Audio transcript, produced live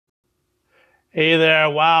Hey there,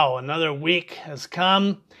 wow, another week has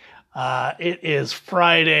come. It is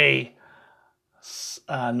Friday,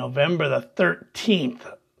 November the 13th,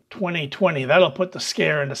 2020. That'll put the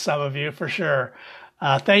scare into some of you for sure.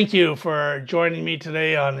 Thank you for joining me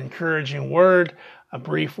today on Encouraging Word, a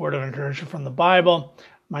brief word of encouragement from the Bible.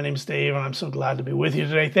 My name's Dave, and I'm so glad to be with you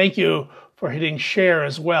today. Thank you for hitting share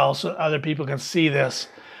as well so other people can see this.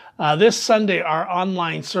 This Sunday, our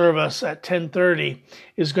online service at 10:30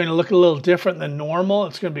 is going to look a little different than normal.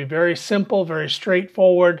 It's going to be very simple, very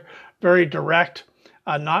straightforward, very direct,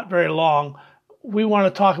 not very long. We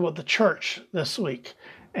want to talk about the church this week.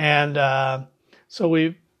 And so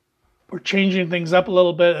we're changing things up a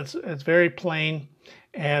little bit. It's very plain.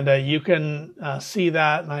 And you can see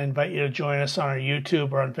that. And I invite you to join us on our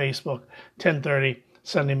YouTube or on Facebook, 10:30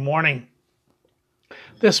 Sunday morning.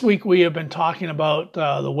 This week we have been talking about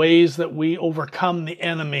the ways that we overcome the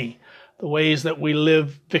enemy, the ways that we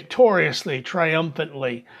live victoriously,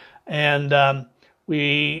 triumphantly. And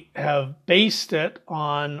we have based it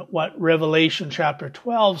on what Revelation chapter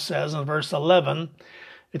 12 says in verse 11.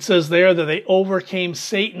 It says there that they overcame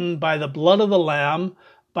Satan by the blood of the Lamb,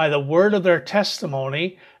 by the word of their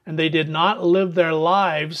testimony, and they did not live their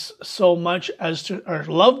lives so much as to, or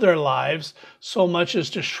love their lives so much as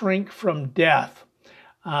to shrink from death.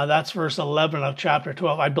 That's verse 11 of chapter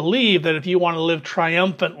 12. I believe that if you want to live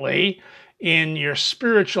triumphantly in your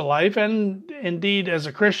spiritual life, and indeed as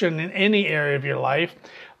a Christian in any area of your life,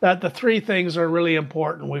 that the three things are really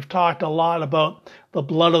important. We've talked a lot about the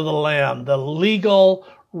blood of the Lamb, the legal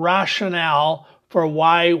rationale for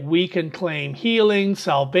why we can claim healing,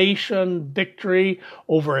 salvation, victory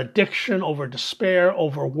over addiction, over despair,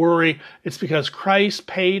 over worry. It's because Christ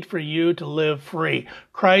paid for you to live free.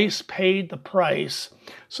 Christ paid the price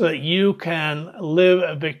so that you can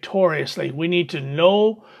live victoriously. We need to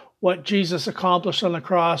know what Jesus accomplished on the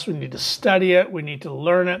cross. We need to study it. We need to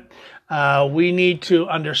learn it. We need to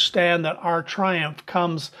understand that our triumph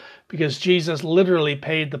comes because Jesus literally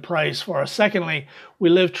paid the price for us. Secondly, we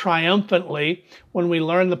live triumphantly when we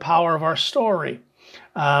learn the power of our story.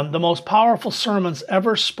 The most powerful sermons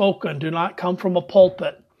ever spoken do not come from a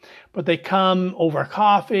pulpit, but they come over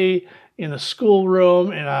coffee, in a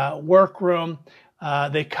schoolroom, in a workroom.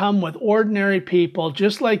 They come with ordinary people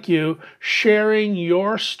just like you, sharing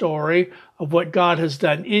your story of what God has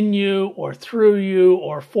done in you or through you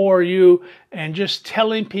or for you, and just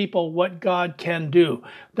telling people what God can do.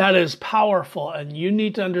 That is powerful, and you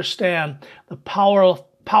need to understand the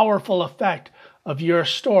powerful effect of your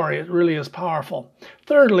story. It really is powerful.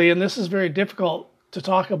 Thirdly, and this is very difficult to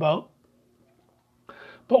talk about,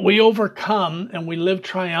 but we overcome and we live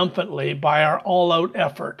triumphantly by our all-out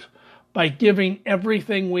effort, by giving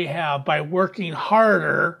everything we have, by working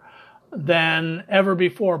harder than ever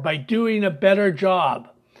before, by doing a better job,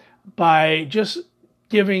 by just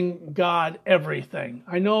giving God everything.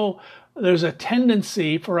 I know there's a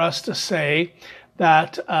tendency for us to say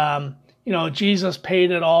that, Jesus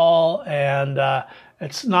paid it all, and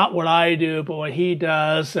it's not what I do, but what he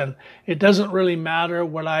does, and it doesn't really matter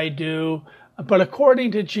what I do. But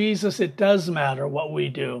according to Jesus, it does matter what we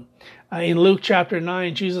do. In Luke chapter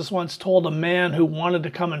 9, Jesus once told a man who wanted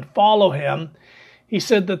to come and follow him, he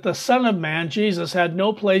said that the Son of Man, Jesus, had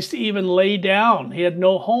no place to even lay down. He had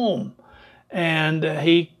no home. And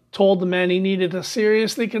he told the man he needed to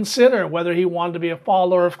seriously consider whether he wanted to be a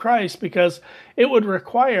follower of Christ, because it would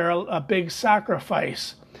require a big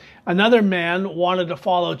sacrifice. Another man wanted to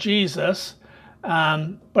follow Jesus,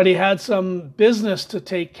 but he had some business to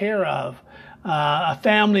take care of. A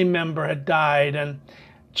family member had died, and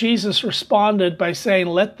Jesus responded by saying,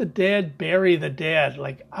 "Let the dead bury the dead."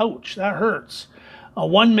 Like, ouch, that hurts.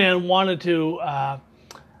 One man wanted to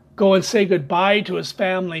go and say goodbye to his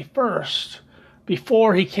family first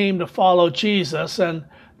before he came to follow Jesus. And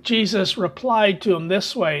Jesus replied to him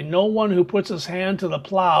this way: "No one who puts his hand to the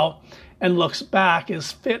plow and looks back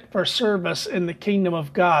is fit for service in the kingdom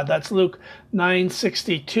of God." That's Luke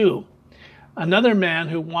 9:62. Another man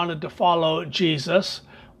who wanted to follow Jesus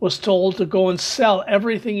was told to go and sell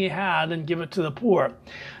everything he had and give it to the poor.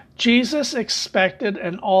 Jesus expected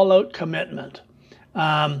an all-out commitment.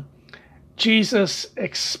 Jesus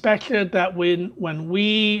expected that when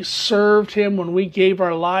we served him, when we gave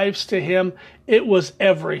our lives to him, it was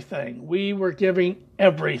everything. We were giving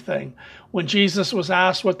everything. When Jesus was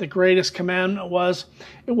asked what the greatest commandment was,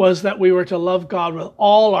 it was that we were to love God with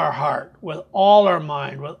all our heart, with all our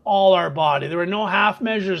mind, with all our body. There were no half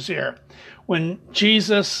measures here. When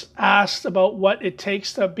Jesus asked about what it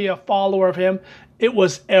takes to be a follower of him, it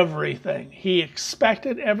was everything. He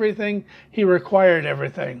expected everything. He required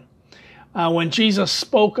everything. When Jesus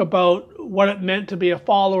spoke about what it meant to be a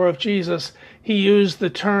follower of Jesus, he used the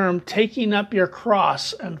term taking up your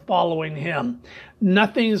cross and following him.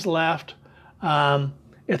 Nothing's left.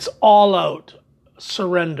 It's all out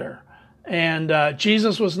surrender. And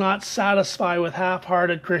Jesus was not satisfied with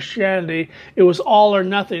half-hearted Christianity. It was all or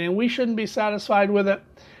nothing, and we shouldn't be satisfied with it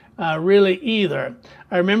really either.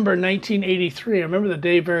 I remember 1983. I remember the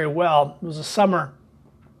day very well. It was a summer,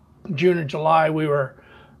 June or July. We were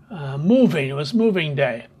moving. It was moving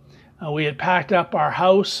day. We had packed up our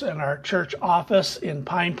house and our church office in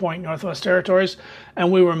Pine Point, Northwest Territories,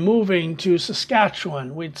 and we were moving to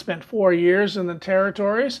Saskatchewan. We'd spent 4 years in the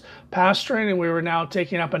territories pastoring, and we were now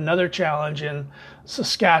taking up another challenge in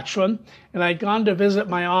Saskatchewan. And I'd gone to visit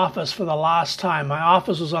my office for the last time. My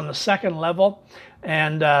office was on the second level,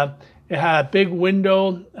 and it had a big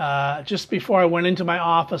window just before I went into my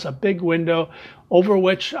office, a big window over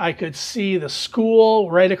which I could see the school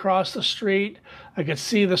right across the street. I could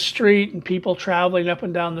see the street and people traveling up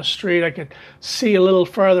and down the street. I could see a little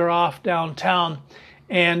further off downtown.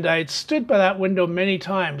 And I'd stood by that window many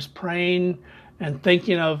times praying and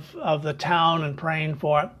thinking of the town and praying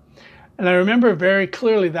for it. And I remember very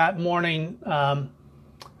clearly that morning,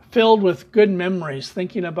 filled with good memories,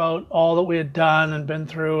 thinking about all that we had done and been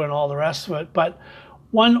through and all the rest of it. But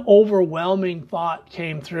one overwhelming thought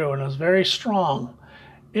came through, and it was very strong.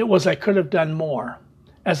 It was, I could have done more.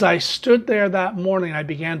 As I stood there that morning, I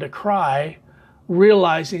began to cry,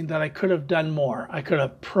 realizing that I could have done more. I could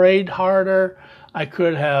have prayed harder. I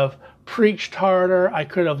could have preached harder. I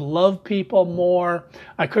could have loved people more.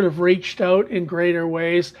 I could have reached out in greater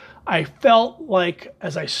ways. I felt like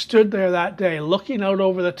as I stood there that day, looking out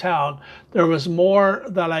over the town, there was more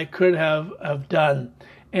that I could have done.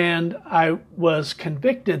 And I was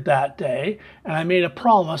convicted that day, and I made a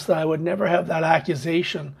promise that I would never have that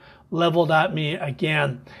accusation leveled at me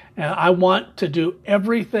again. And I want to do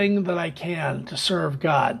everything that I can to serve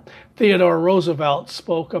God. Theodore Roosevelt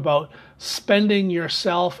spoke about spending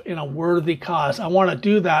yourself in a worthy cause. I want to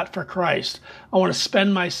do that for Christ. I want to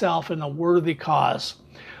spend myself in a worthy cause.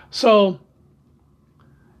 So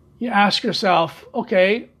you ask yourself,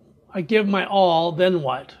 okay, I give my all, then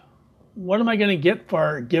what? What am I going to get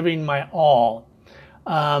for giving my all?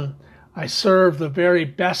 I serve the very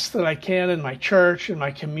best that I can in my church, in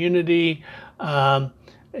my community, in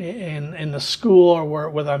the school, or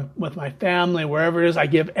with my family, wherever it is. I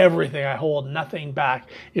give everything. I hold nothing back.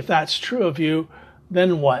 If that's true of you,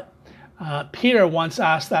 then what? Peter once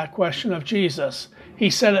asked that question of Jesus. He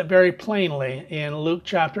said it very plainly in Luke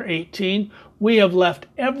chapter 18. We have left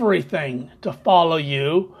everything to follow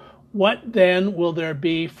you. What then will there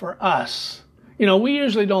be for us? You know, we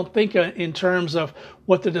usually don't think in terms of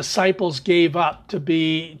what the disciples gave up to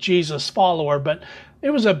be Jesus' follower, but it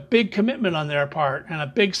was a big commitment on their part and a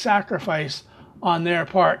big sacrifice on their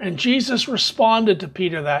part. And Jesus responded to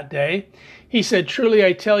Peter that day. He said, truly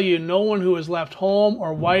I tell you, no one who has left home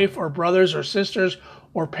or wife or brothers or sisters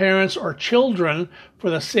or parents or children for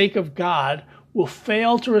the sake of God will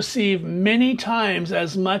fail to receive many times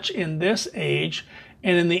as much in this age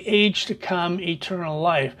and in the age to come eternal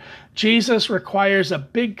life. Jesus requires a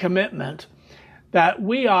big commitment that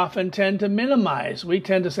we often tend to minimize. We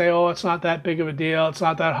tend to say, oh, it's not that big of a deal. It's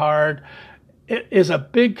not that hard. It is a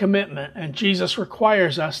big commitment, and Jesus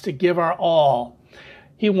requires us to give our all.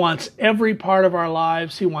 He wants every part of our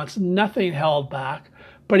lives. He wants nothing held back,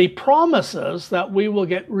 but he promises that we will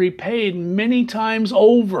get repaid many times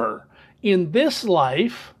over in this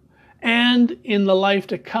life and in the life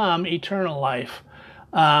to come, eternal life.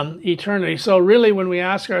 Eternity. So really, when we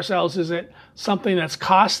ask ourselves, is it something that's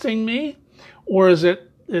costing me, or is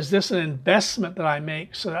this an investment that I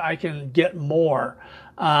make so that I can get more?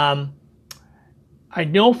 I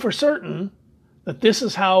know for certain that this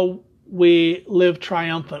is how we live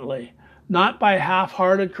triumphantly, not by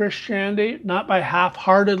half-hearted Christianity, not by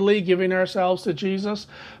half-heartedly giving ourselves to Jesus,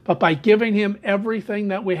 but by giving him everything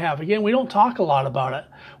that we have. Again, we don't talk a lot about it.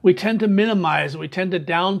 We tend to minimize it. We tend to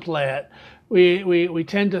downplay it. We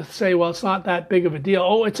tend to say, well, it's not that big of a deal.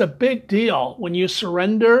 Oh, it's a big deal when you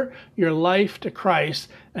surrender your life to Christ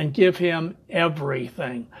and give him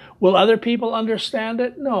everything. Will other people understand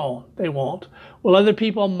it? No, they won't. Will other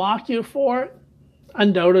people mock you for it?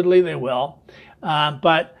 Undoubtedly they will.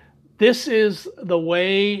 But this is the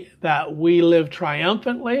way that we live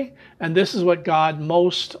triumphantly, and this is what God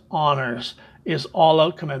most honors, is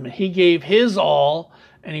all-out commitment. He gave his all,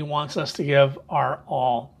 and he wants us to give our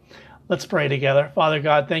all. Let's pray together. Father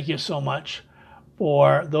God, thank you so much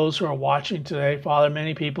for those who are watching today. Father,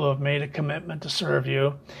 many people have made a commitment to serve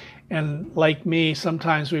you. And like me,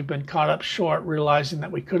 sometimes we've been caught up short, realizing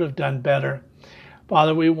that we could have done better.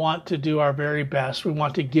 Father, we want to do our very best. We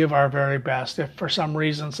want to give our very best. If for some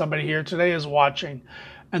reason somebody here today is watching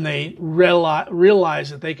and they realize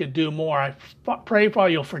that they could do more, I pray, Father,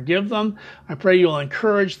 you'll forgive them. I pray you'll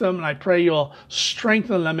encourage them, and I pray you'll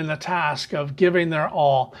strengthen them in the task of giving their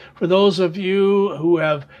all. For those of you who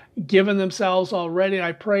have given themselves already,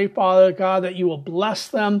 I pray, Father God, that you will bless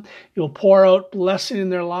them. You'll pour out blessing in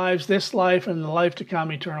their lives, this life and the life to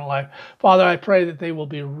come, eternal life. Father, I pray that they will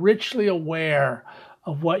be richly aware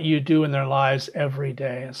of what you do in their lives every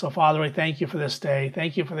day. And so, Father, we thank you for this day.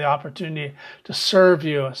 Thank you for the opportunity to serve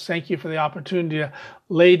you. Thank you for the opportunity to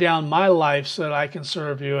lay down my life so that I can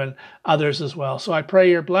serve you and others as well. So I pray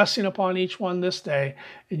your blessing upon each one this day.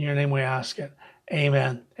 In your name we ask it.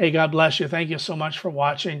 Amen. Hey, God bless you. Thank you so much for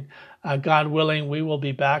watching. God willing, we will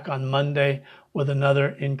be back on Monday with another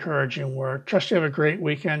encouraging word. Trust you have a great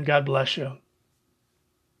weekend. God bless you.